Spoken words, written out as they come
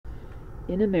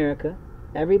In America,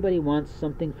 everybody wants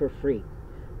something for free,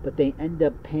 but they end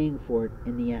up paying for it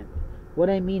in the end. What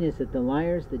I mean is that the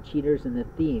liars, the cheaters, and the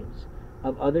thieves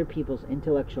of other people's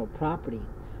intellectual property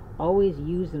always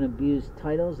use and abuse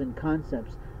titles and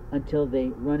concepts until they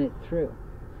run it through.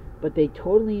 But they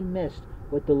totally missed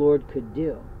what the Lord could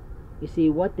do. You see,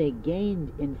 what they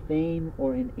gained in fame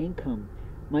or in income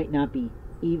might not be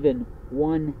even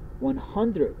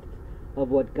 1/100th of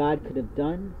what God could have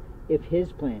done if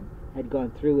His plan had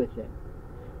gone through with it.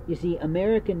 You see,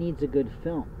 America needs a good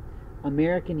film.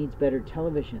 America needs better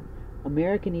television.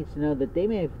 America needs to know that they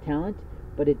may have talent,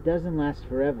 but it doesn't last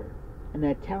forever, and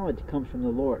that talent comes from the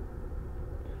Lord.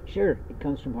 Sure, it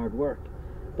comes from hard work,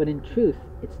 but in truth,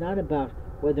 it's not about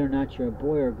whether or not you're a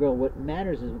boy or a girl. What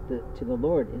matters is to the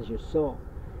Lord is your soul.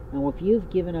 And if you've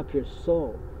given up your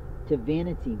soul to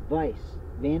vanity, vice,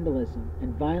 vandalism,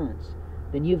 and violence,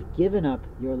 then you've given up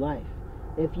your life.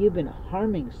 If you've been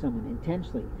harming someone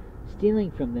intentionally, stealing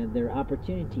from them their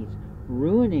opportunities,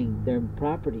 ruining their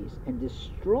properties, and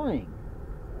destroying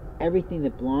everything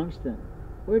that belongs to them,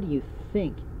 where do you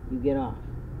think you get off?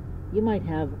 You might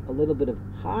have a little bit of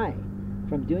high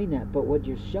from doing that, but what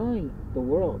you're showing the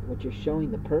world, what you're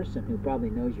showing the person who probably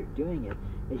knows you're doing it,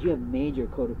 is you have major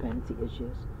codependency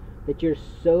issues, that you're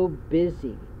so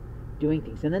busy doing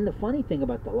things. And then the funny thing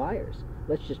about the liars,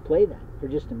 let's just play that for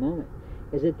just a moment,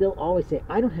 is that they'll always say,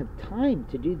 I don't have time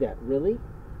to do that. Really?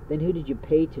 Then who did you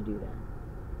pay to do that?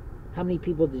 How many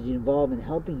people did you involve in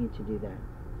helping you to do that?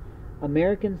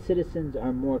 American citizens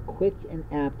are more quick and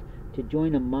apt to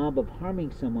join a mob of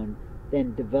harming someone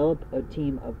than develop a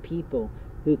team of people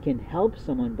who can help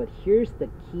someone. But here's the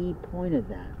key point of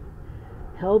that.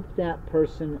 Help that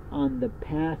person on the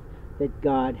path that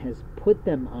God has put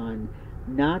them on,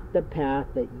 not the path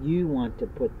that you want to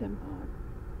put them on.